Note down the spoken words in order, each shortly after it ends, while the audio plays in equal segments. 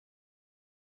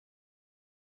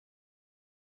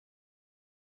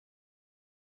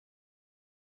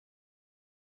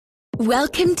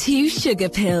Welcome to Sugar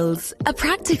Pills, a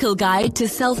practical guide to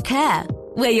self-care,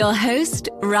 where your host,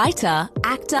 writer,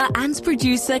 actor, and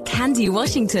producer Candy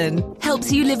Washington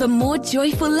helps you live a more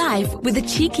joyful life with a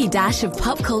cheeky dash of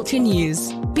pop culture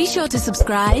news. Be sure to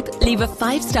subscribe, leave a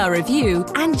 5-star review,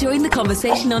 and join the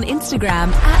conversation on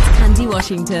Instagram at Candy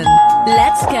Washington.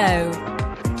 Let's go!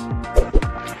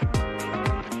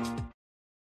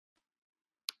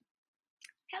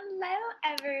 Hello,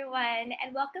 everyone,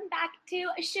 and welcome back to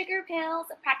Sugar Pills,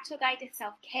 a practical guide to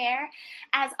self-care.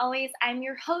 As always, I'm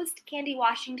your host, Candy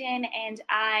Washington, and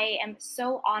I am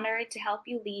so honored to help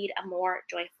you lead a more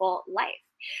joyful life.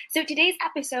 So today's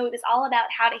episode is all about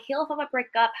how to heal from a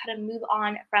breakup, how to move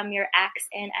on from your ex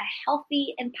in a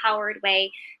healthy, empowered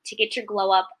way to get your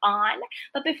glow up on.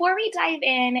 But before we dive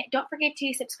in, don't forget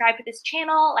to subscribe to this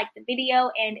channel, like the video,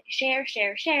 and share.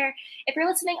 If you're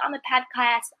listening on the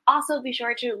podcast, also be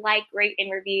sure to like, rate,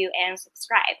 and review, and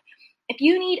subscribe. If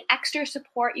you need extra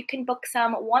support, you can book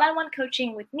some one-on-one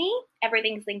coaching with me.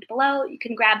 Everything's linked below. You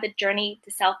can grab the Journey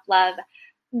to Self-Love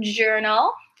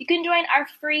journal. You can join our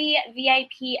free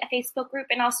VIP Facebook group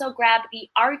and also grab the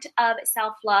Art of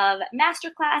Self-Love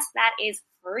Masterclass. That is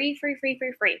free.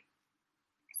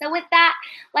 So with that,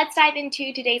 let's dive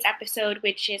into today's episode,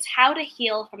 which is how to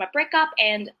heal from a breakup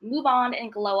and move on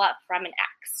and glow up from an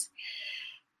ex.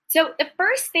 So the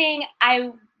first thing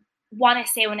I want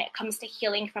to say when it comes to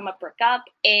healing from a breakup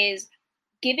is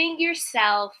giving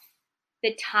yourself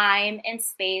the time and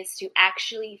space to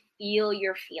actually feel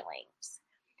your feelings.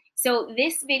 So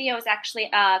this video is actually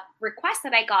a request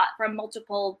that I got from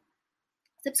multiple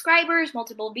subscribers,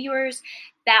 multiple viewers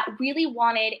that really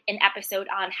wanted an episode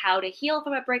on how to heal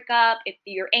from a breakup, if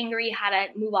you're angry, how to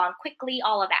move on quickly,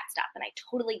 all of that stuff. And I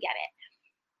totally get it.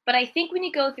 But I think when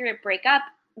you go through a breakup,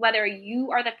 whether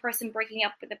you are the person breaking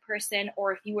up with the person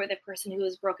or if you are the person who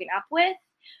is broken up with,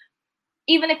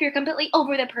 even if you're completely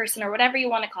over the person or whatever you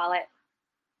want to call it,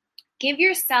 give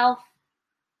yourself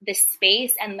the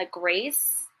space and the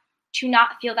grace to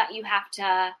not feel that you have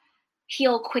to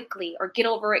heal quickly or get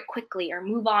over it quickly or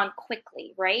move on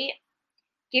quickly, right?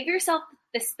 Give yourself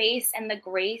the space and the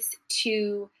grace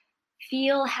to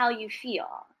feel how you feel.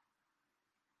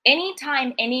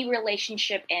 Anytime any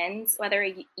relationship ends, whether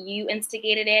you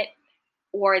instigated it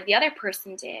or the other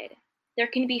person did, there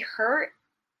can be hurt,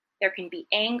 there can be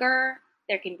anger,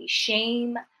 there can be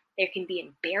shame, there can be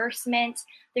embarrassment,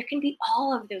 there can be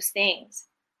all of those things.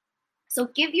 So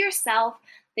give yourself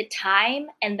the time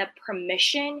and the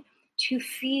permission to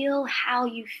feel how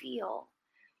you feel.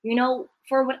 You know,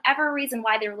 for whatever reason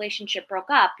why the relationship broke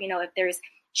up, you know, if there's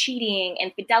cheating,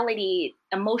 infidelity,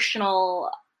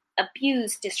 emotional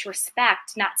abuse,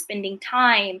 disrespect, not spending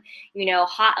time, you know,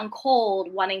 hot and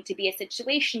cold, wanting to be a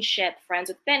situationship, friends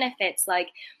with benefits,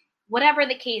 like whatever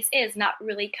the case is, not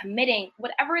really committing,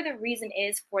 whatever the reason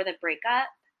is for the breakup,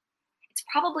 it's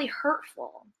probably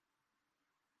hurtful.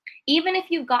 Even if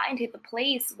you've gotten to the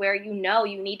place where you know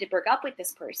you need to break up with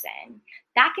this person,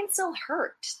 that can still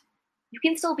hurt. You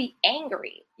can still be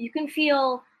angry. You can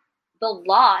feel the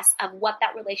loss of what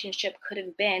that relationship could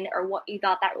have been or what you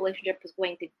thought that relationship was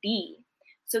going to be.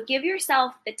 So give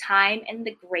yourself the time and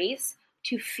the grace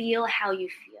to feel how you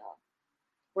feel.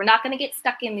 We're not going to get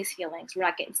stuck in these feelings. We're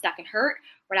not getting stuck in hurt.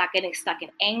 We're not getting stuck in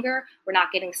anger. We're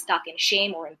not getting stuck in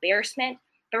shame or embarrassment.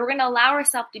 But we're going to allow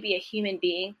ourselves to be a human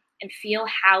being and feel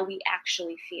how we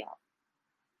actually feel.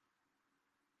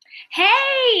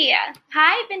 Hey!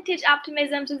 Hi, Vintage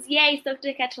Optimisms. Yay, stoked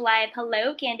to catch live.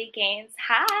 Hello, Candy Canes.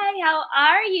 Hi, how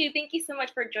are you? Thank you so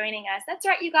much for joining us. That's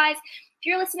right, you guys. If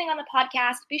you're listening on the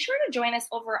podcast, be sure to join us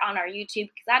over on our YouTube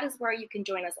because that is where you can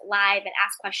join us live and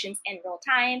ask questions in real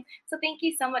time. So thank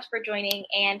you so much for joining.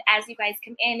 And as you guys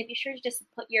come in, be sure to just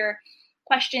put your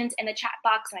questions in the chat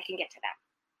box and I can get to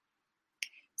them.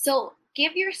 So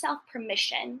give yourself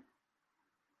permission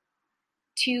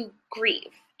to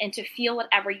grieve and to feel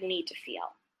whatever you need to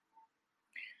feel.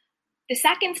 The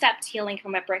second step to healing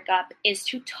from a breakup is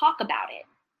to talk about it.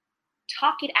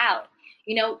 Talk it out.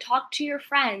 You know, talk to your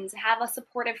friends, have a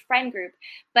supportive friend group,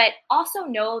 but also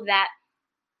know that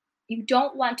you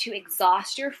don't want to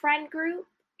exhaust your friend group.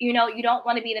 You know, you don't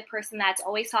want to be the person that's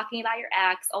always talking about your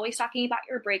ex, always talking about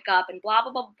your breakup and blah,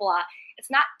 blah, blah, blah. It's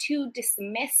not to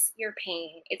dismiss your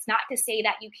pain. It's not to say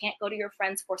that you can't go to your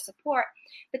friends for support,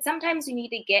 but sometimes you need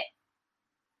to get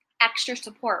extra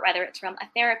support, whether it's from a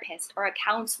therapist or a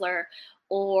counselor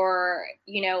or,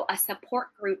 you know, a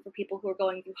support group for people who are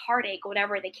going through heartache,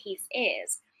 whatever the case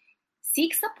is.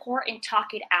 Seek support and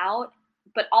talk it out,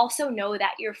 but also know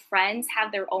that your friends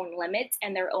have their own limits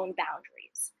and their own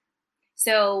boundaries.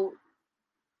 So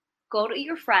go to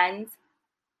your friends,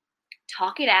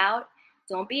 talk it out.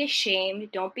 Don't be ashamed.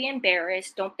 Don't be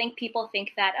embarrassed. Don't think people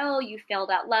think that, oh, you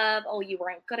failed at love. Oh, you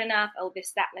weren't good enough. Oh,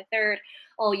 this, that, and the third.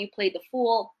 Oh, you played the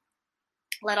fool.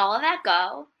 Let all of that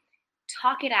go.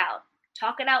 Talk it out.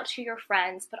 Talk it out to your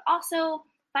friends, but also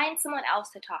find someone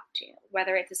else to talk to,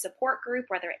 whether it's a support group,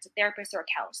 whether it's a therapist or a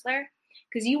counselor,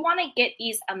 because you want to get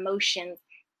these emotions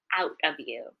out of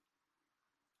you.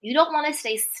 You don't want to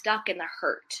stay stuck in the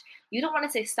hurt. You don't want to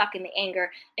stay stuck in the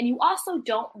anger. And you also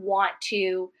don't want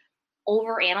to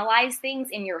overanalyze things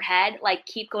in your head, like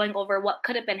keep going over what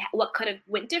could have been, what could have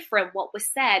went different, what was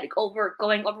said,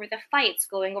 going over the fights,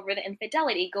 going over the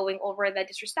infidelity, going over the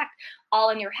disrespect,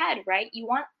 all in your head, right? You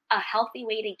want a healthy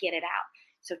way to get it out.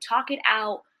 So talk it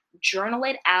out, journal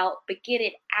it out, but get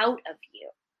it out of you.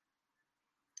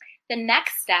 The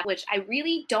next step, which I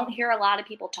really don't hear a lot of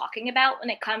people talking about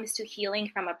when it comes to healing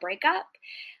from a breakup,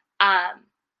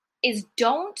 is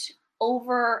don't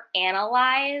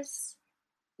overanalyze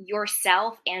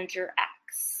yourself and your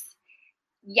ex.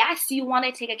 Yes, you want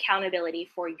to take accountability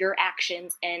for your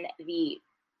actions in the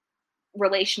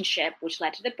relationship which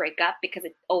led to the breakup, because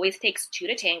it always takes two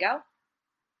to tango.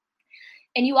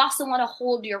 And you also want to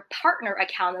hold your partner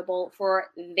accountable for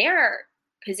their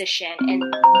position and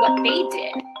what they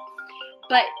did.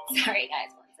 But sorry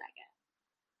guys, 1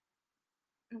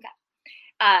 second.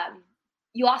 Okay.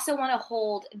 You also want to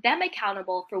hold them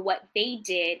accountable for what they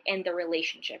did in the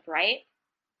relationship, right?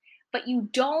 But you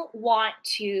don't want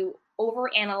to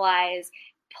overanalyze,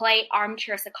 play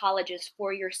armchair psychologist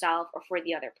for yourself or for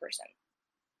the other person.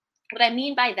 What I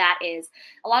mean by that is,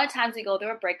 a lot of times we go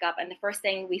through a breakup and the first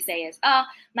thing we say is, oh,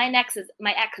 my ex is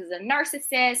a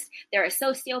narcissist, they're a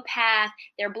sociopath,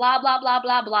 they're blah, blah, blah,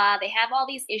 blah, blah, they have all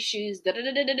these issues, da, da,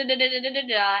 da, da, da, da, da, da,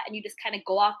 da, and you just kind of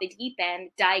go off the deep end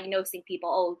diagnosing people.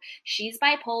 Oh, she's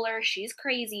bipolar, she's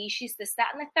crazy, she's this, that,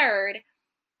 and the third,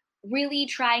 really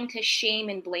trying to shame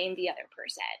and blame the other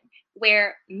person,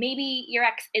 where maybe your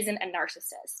ex isn't a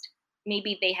narcissist.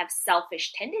 Maybe they have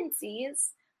selfish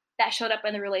tendencies that showed up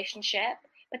in the relationship,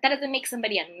 but that doesn't make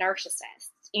somebody a narcissist.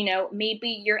 You know, maybe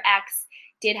your ex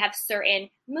did have certain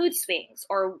mood swings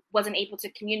or wasn't able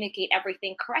to communicate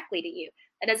everything correctly to you.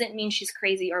 That doesn't mean she's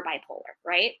crazy or bipolar,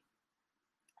 right?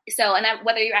 So, and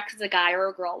whether your ex is a guy or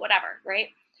a girl, whatever, right?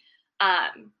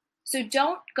 So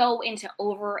don't go into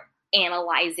over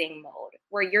analyzing mode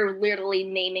where you're literally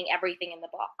naming everything in the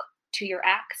book to your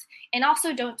ex. And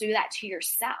also don't do that to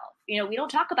yourself. You know, we don't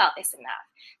talk about this enough.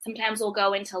 Sometimes we'll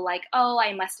go into like, oh,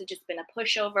 I must have just been a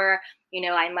pushover. You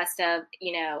know, I must have,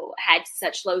 had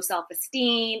such low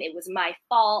self-esteem. It was my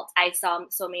fault. I saw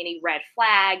so many red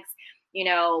flags.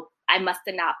 I must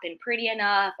have not been pretty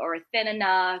enough or thin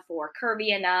enough or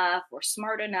curvy enough or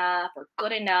smart enough or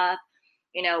good enough.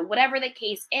 Whatever the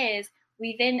case is,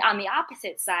 we then on the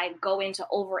opposite side go into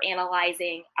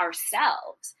overanalyzing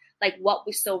ourselves. Like, what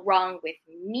was so wrong with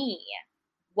me?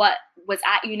 What was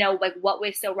what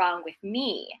was so wrong with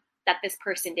me that this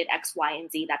person did X, Y,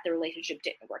 and Z, that the relationship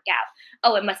didn't work out?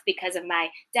 Oh, it must be because of my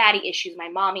daddy issues, my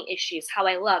mommy issues, how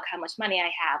I look, how much money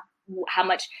I have, how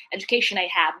much education I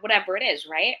have, whatever it is,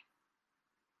 right?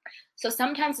 So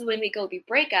sometimes when we go through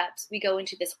breakups, we go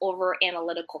into this over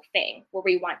analytical thing where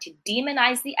we want to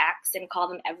demonize the ex and call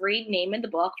them every name in the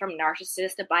book, from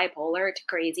narcissist to bipolar to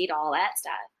crazy to all that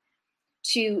stuff,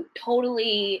 to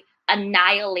totally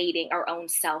annihilating our own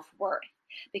self-worth.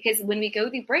 Because when we go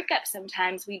through breakups,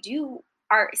 sometimes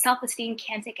our self-esteem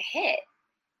can take a hit.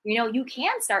 You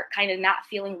can start kind of not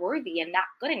feeling worthy and not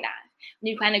good enough.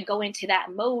 When you kind of go into that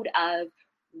mode of,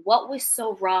 what was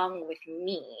so wrong with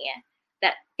me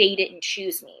that they didn't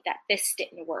choose me, that this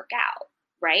didn't work out,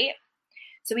 right?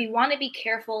 So we want to be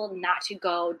careful not to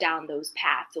go down those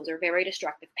paths. Those are very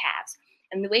destructive paths.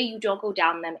 And the way you don't go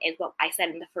down them is what I said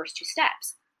in the first two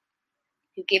steps.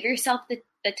 You give yourself the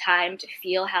time to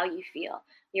feel how you feel.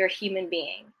 You're a human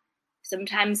being.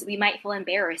 Sometimes we might feel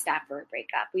embarrassed after a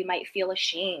breakup. We might feel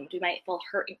ashamed. We might feel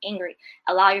hurt and angry.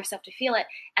 Allow yourself to feel it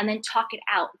and then talk it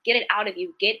out. Get it out of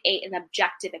you. Get an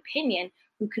objective opinion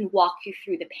who can walk you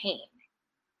through the pain.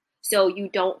 So you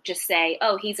don't just say,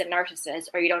 oh, he's a narcissist,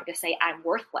 or you don't just say, I'm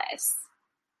worthless.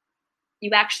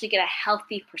 You actually get a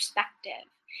healthy perspective,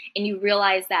 and you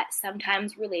realize that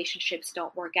sometimes relationships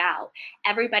don't work out.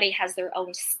 Everybody has their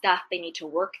own stuff they need to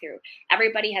work through.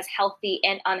 Everybody has healthy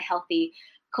and unhealthy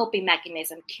coping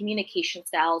mechanism, communication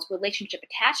styles, relationship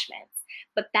attachments.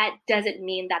 But that doesn't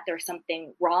mean that there's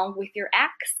something wrong with your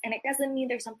ex, and it doesn't mean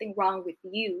there's something wrong with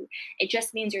you. It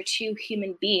just means you're two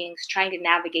human beings trying to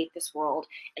navigate this world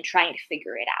and trying to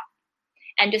figure it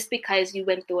out. And just because you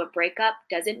went through a breakup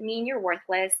doesn't mean you're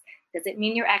worthless, Doesn't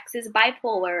mean your ex is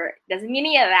bipolar. Doesn't mean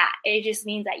any of that. It just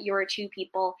means that you're two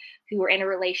people who are in a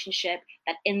relationship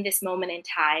that in this moment in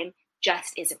time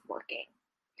just isn't working.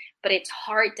 But it's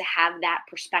hard to have that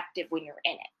perspective when you're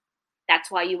in it. That's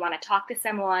why you want to talk to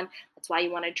someone. That's why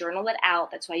you want to journal it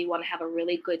out. That's why you want to have a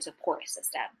really good support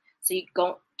system. So you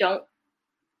don't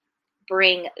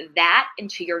bring that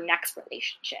into your next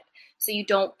relationship. So you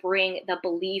don't bring the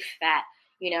belief that,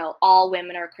 all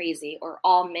women are crazy, or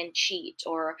all men cheat,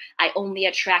 or I only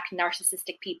attract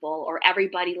narcissistic people, or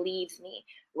everybody leaves me,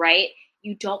 right?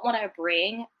 You don't want to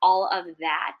bring all of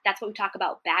that. That's what we talk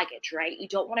about baggage, right? You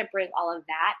don't want to bring all of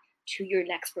that to your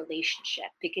next relationship,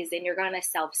 because then you're going to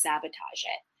self-sabotage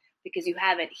it, because you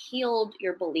haven't healed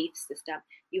your belief system.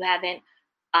 You haven't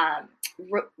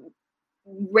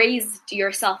raised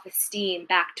your self-esteem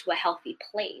back to a healthy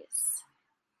place.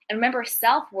 And remember,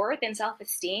 self-worth and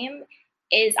self-esteem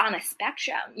is on a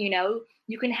spectrum.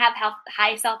 You can have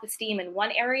high self-esteem in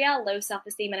one area, low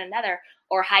self-esteem in another,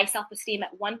 or high self-esteem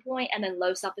at one point and then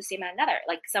low self-esteem at another.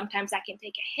 Like, sometimes that can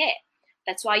take a hit.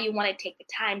 That's why you want to take the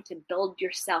time to build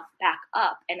yourself back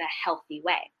up in a healthy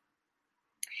way.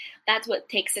 That's what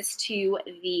takes us to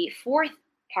the fourth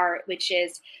part, which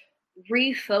is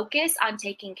refocus on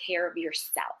taking care of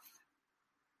yourself.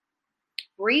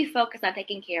 Refocus on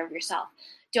taking care of yourself.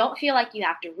 Don't feel like you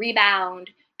have to rebound.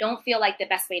 Don't feel like the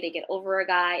best way to get over a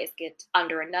guy is get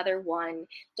under another one.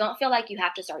 Don't feel like you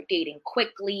have to start dating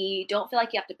quickly. Don't feel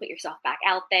like you have to put yourself back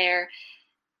out there.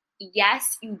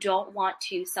 Yes, you don't want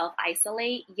to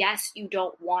self-isolate. Yes, you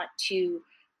don't want to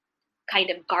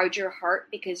kind of guard your heart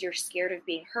because you're scared of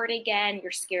being hurt again.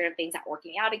 You're scared of things not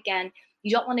working out again. You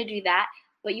don't want to do that,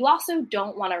 but you also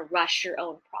don't want to rush your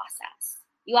own process.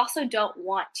 You also don't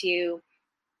want to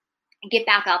get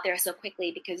back out there so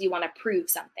quickly because you want to prove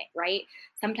something, right?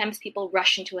 Sometimes people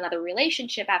rush into another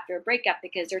relationship after a breakup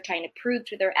because they're trying to prove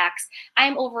to their ex,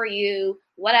 I'm over you,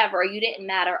 whatever, you didn't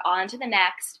matter, on to the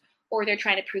next. Or they're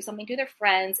trying to prove something to their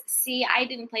friends. See, I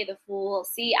didn't play the fool.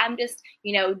 See, I'm just,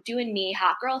 doing me,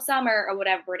 hot girl summer, or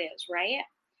whatever it is, right?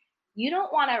 You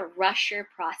don't want to rush your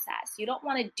process. You don't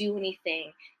want to do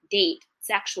anything, date,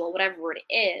 sexual, whatever it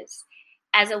is,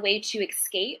 as a way to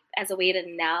escape, as a way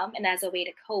to numb, and as a way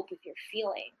to cope with your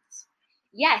feelings.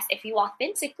 Yes, if you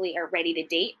authentically are ready to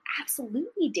date,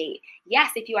 absolutely date.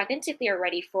 Yes, if you authentically are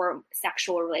ready for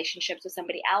sexual relationships with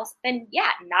somebody else, then yeah,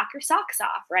 knock your socks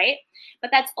off, right?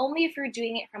 But that's only if you're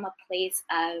doing it from a place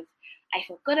of, I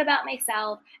feel good about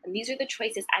myself, and these are the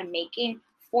choices I'm making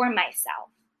for myself.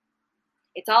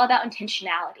 It's all about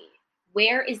intentionality.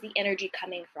 Where is the energy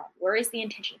coming from? Where is the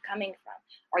intention coming from?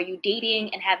 Are you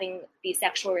dating and having these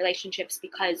sexual relationships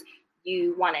because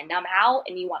you want to numb out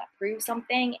and you want to prove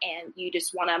something and you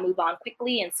just want to move on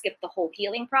quickly and skip the whole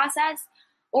healing process?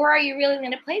 Or are you really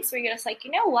in a place where you're just like,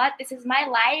 you know what, this is my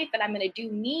life and I'm going to do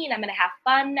me and I'm going to have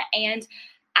fun and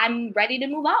I'm ready to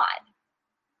move on.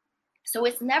 So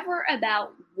it's never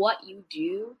about what you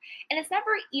do, and it's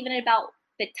never even about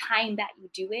the time that you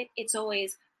do it. It's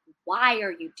always, why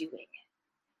are you doing it?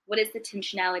 What is the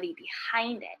intentionality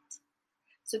behind it?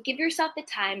 So give yourself the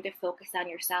time to focus on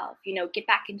yourself. Get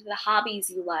back into the hobbies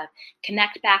you love.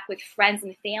 Connect back with friends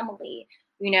and family.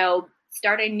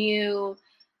 Start a new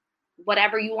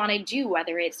whatever you want to do,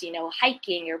 whether it's,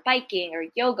 hiking or biking or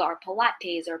yoga or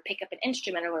Pilates, or pick up an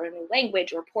instrument or learn a new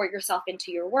language, or pour yourself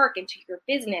into your work, into your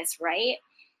business, right?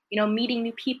 Meeting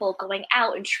new people, going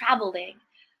out and traveling.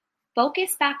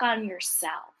 Focus back on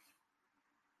yourself.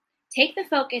 Take the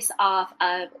focus off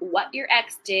of what your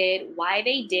ex did, why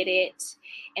they did it,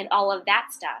 and all of that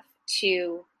stuff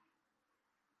to,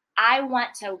 I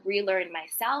want to relearn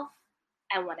myself.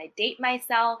 I want to date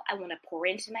myself. I want to pour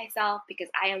into myself because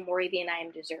I am worthy and I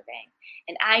am deserving.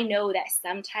 And I know that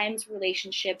sometimes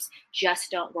relationships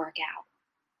just don't work out.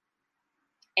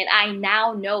 And I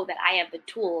now know that I have the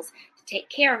tools to take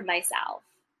care of myself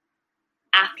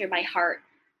after my heart,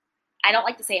 I don't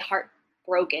like to say heart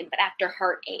broken, but after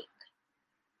heartache.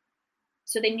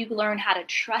 So then you learn how to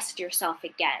trust yourself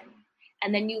again.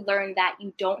 And then you learn that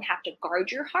you don't have to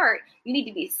guard your heart. You need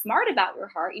to be smart about your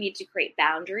heart. You need to create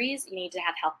boundaries. You need to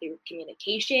have healthy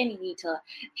communication. You need to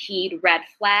heed red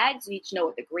flags. You need to know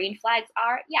what the green flags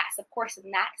are. Yes, of course, in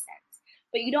that sense.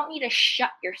 But you don't need to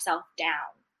shut yourself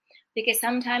down. Because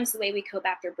sometimes the way we cope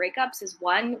after breakups is,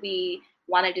 one, we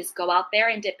want to just go out there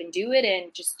and dip and do it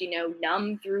and just,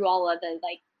 numb through all of the,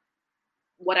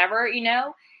 whatever,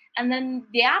 And then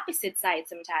the opposite side,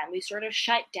 sometimes we sort of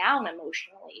shut down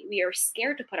emotionally. We are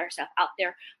scared to put ourselves out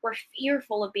there. We're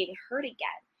fearful of being hurt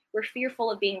again. We're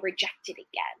fearful of being rejected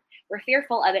again. We're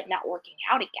fearful of it not working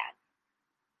out again.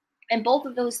 And both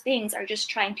of those things are just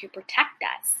trying to protect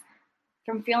us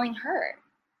from feeling hurt.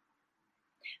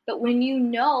 But when you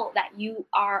know that you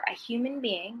are a human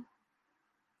being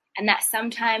and that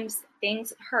sometimes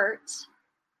things hurt,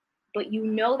 but you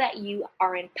know that you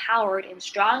are empowered and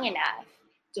strong enough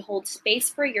to hold space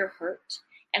for your hurt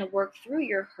and work through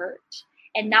your hurt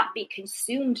and not be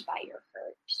consumed by your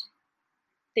hurt,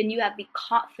 then you have the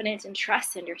confidence and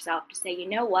trust in yourself to say, you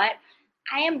know what?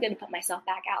 I am going to put myself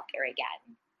back out there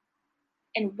again.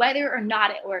 And whether or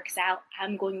not it works out,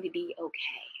 I'm going to be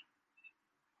okay.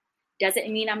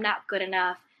 Doesn't mean I'm not good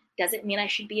enough. Doesn't mean I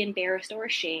should be embarrassed or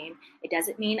ashamed. It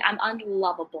doesn't mean I'm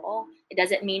unlovable. It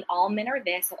doesn't mean all men are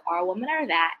this or all women are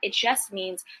that. It just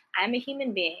means I'm a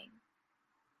human being.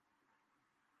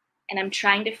 And I'm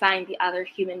trying to find the other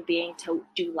human being to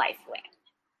do life with.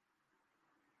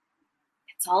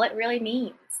 That's all it really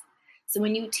means. So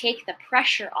when you take the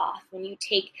pressure off, when you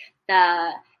take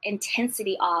the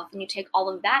intensity off, and you take all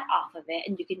of that off of it,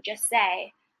 and you can just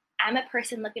say, I'm a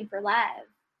person looking for love.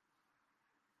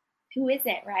 Who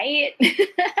isn't, right?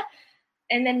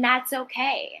 And then that's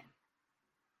okay.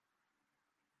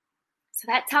 So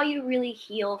that's how you really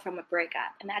heal from a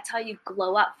breakup. And that's how you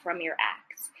glow up from your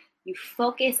ex. You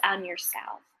focus on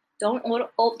yourself. Don't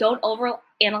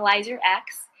overanalyze your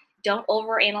ex. Don't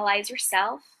overanalyze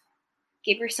yourself.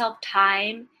 Give yourself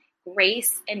time,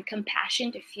 grace, and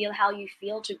compassion to feel how you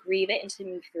feel, to grieve it, and to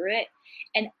move through it.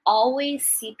 And always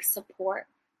seek support,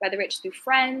 whether it's through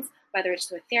friends, whether it's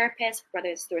through a therapist, whether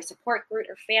it's through a support group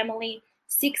or family.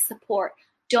 Seek support.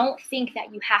 Don't think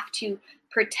that you have to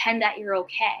pretend that you're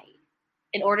okay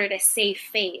in order to save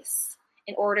face,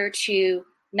 in order to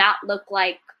not look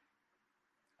like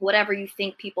whatever you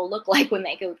think people look like when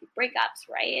they go through breakups,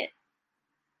 right?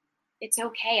 It's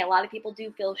okay. A lot of people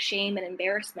do feel shame and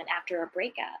embarrassment after a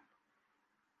breakup.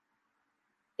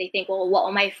 They think, well, what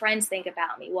will my friends think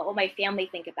about me? What will my family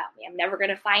think about me? I'm never going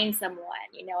to find someone,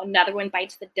 another one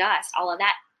bites the dust, all of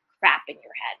that crap in your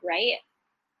head, right?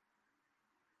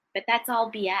 But that's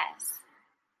all BS.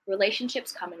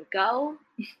 Relationships come and go.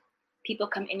 People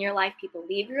come in your life, people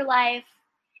leave your life,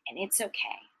 and it's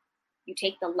okay. You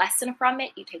take the lesson from it,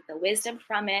 you take the wisdom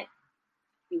from it,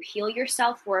 you heal your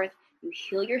self-worth, you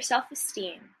heal your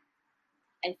self-esteem.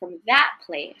 And from that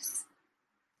place,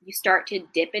 you start to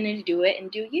dip in and do it and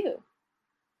do you.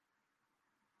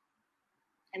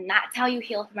 And that's how you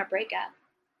heal from a breakup.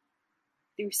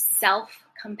 Through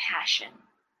self-compassion,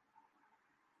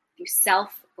 through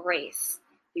self-grace,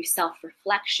 through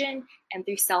self-reflection, and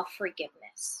through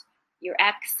self-forgiveness. Your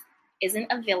ex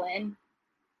isn't a villain.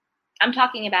 I'm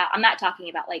not talking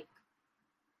about like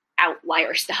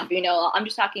outlier stuff, I'm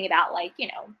just talking about like,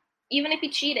 even if he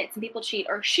cheated, some people cheat,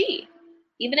 or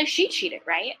even if she cheated,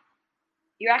 right?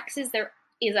 Your ex is a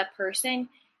person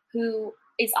who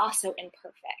is also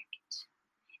imperfect.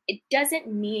 It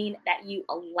doesn't mean that you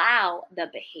allow the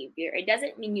behavior. It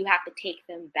doesn't mean you have to take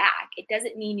them back. It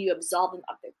doesn't mean you absolve them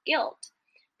of their guilt.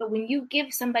 But when you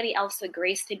give somebody else the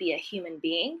grace to be a human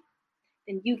being,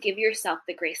 then you give yourself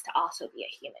the grace to also be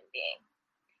a human being.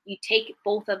 You take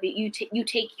both of you, you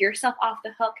take yourself off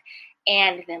the hook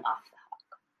and them off the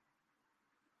hook,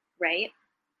 right?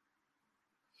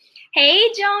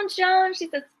 Hey, Joan, she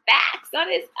says, facts, what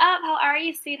is up? How are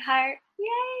you, sweetheart?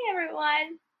 Yay,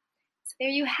 everyone. So there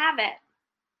you have it.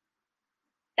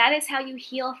 That is how you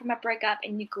heal from a breakup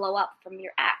and you glow up from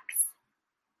your ex.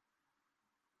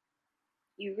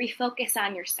 You refocus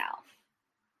on yourself.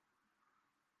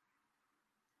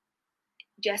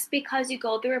 Just because you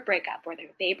go through a breakup, whether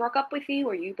they broke up with you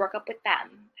or you broke up with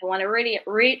them, I want to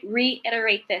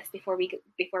reiterate this before we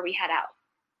head out.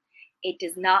 It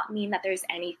does not mean that there's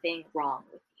anything wrong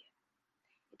with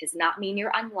you. It does not mean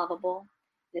you're unlovable.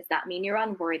 It does not mean you're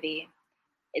unworthy.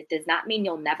 It does not mean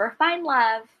you'll never find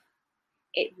love.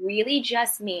 It really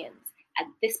just means at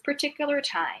this particular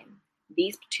time,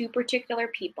 these two particular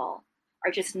people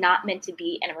are just not meant to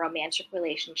be in a romantic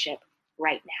relationship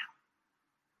right now.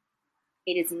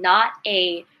 It is not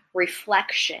a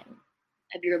reflection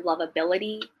of your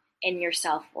lovability and your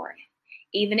self-worth.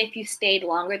 Even if you stayed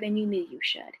longer than you knew you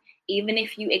should, even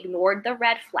if you ignored the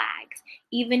red flags,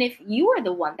 even if you were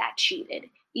the one that cheated,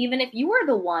 even if you were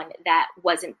the one that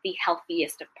wasn't the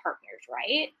healthiest of partners,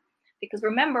 right? Because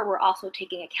remember, we're also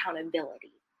taking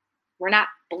accountability. We're not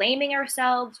blaming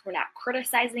ourselves. We're not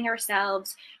criticizing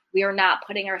ourselves. We are not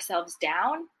putting ourselves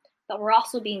down. But we're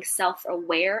also being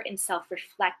self-aware and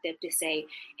self-reflective to say,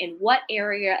 in what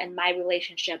area in my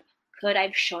relationship could I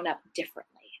have shown up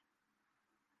differently?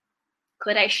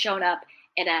 Could I have shown up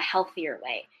in a healthier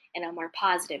way, in a more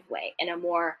positive way, in a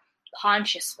more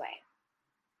conscious way?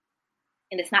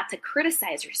 And it's not to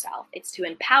criticize yourself, it's to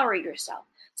empower yourself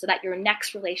so that your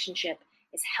next relationship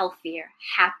is healthier,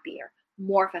 happier,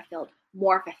 more fulfilled,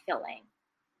 more fulfilling.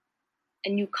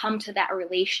 and you come to that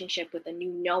relationship with a new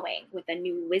knowing, with a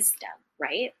new wisdom,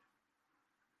 right?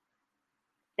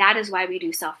 That is why we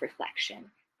do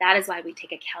self-reflection. That is why we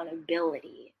take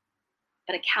accountability.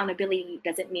 But accountability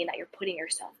doesn't mean that you're putting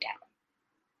yourself down.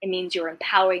 It means you're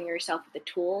empowering yourself with the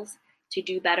tools to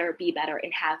do better, be better,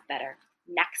 and have better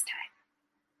next time.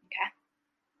 Okay?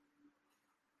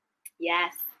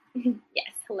 Yes.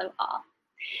 Yes. Hello, all.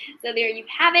 So there you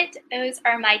have it. Those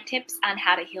are my tips on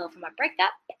how to heal from a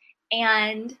breakup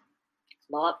and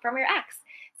blow up from your ex.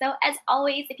 So as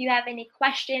always, if you have any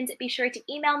questions, be sure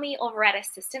to email me over at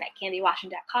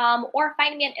assistant@candywashington.com or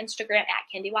find me on Instagram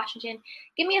 @candywashington.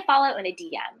 Give me a follow and a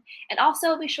DM. And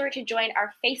also be sure to join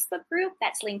our Facebook group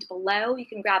that's linked below. You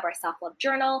can grab our self-love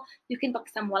journal. You can book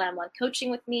some one-on-one coaching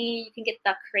with me. You can get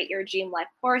the Create Your Dream Life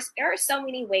course. There are so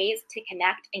many ways to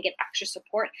connect and get extra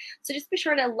support. So just be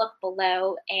sure to look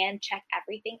below and check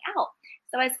everything out.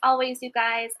 So as always, you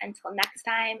guys, until next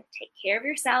time, take care of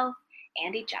yourself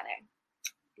and each other.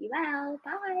 Be well.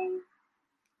 Bye.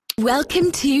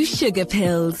 Welcome to Sugar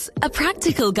Pills, a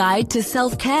practical guide to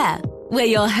self-care, where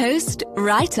your host,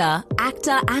 writer,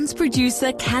 actor, and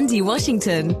producer Candy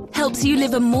Washington helps you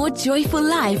live a more joyful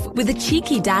life with a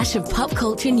cheeky dash of pop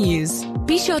culture news.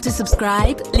 Be sure to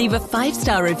subscribe, leave a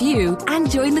 5-star review,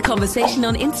 and join the conversation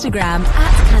on Instagram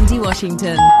 @Candy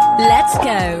Washington. Let's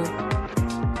go.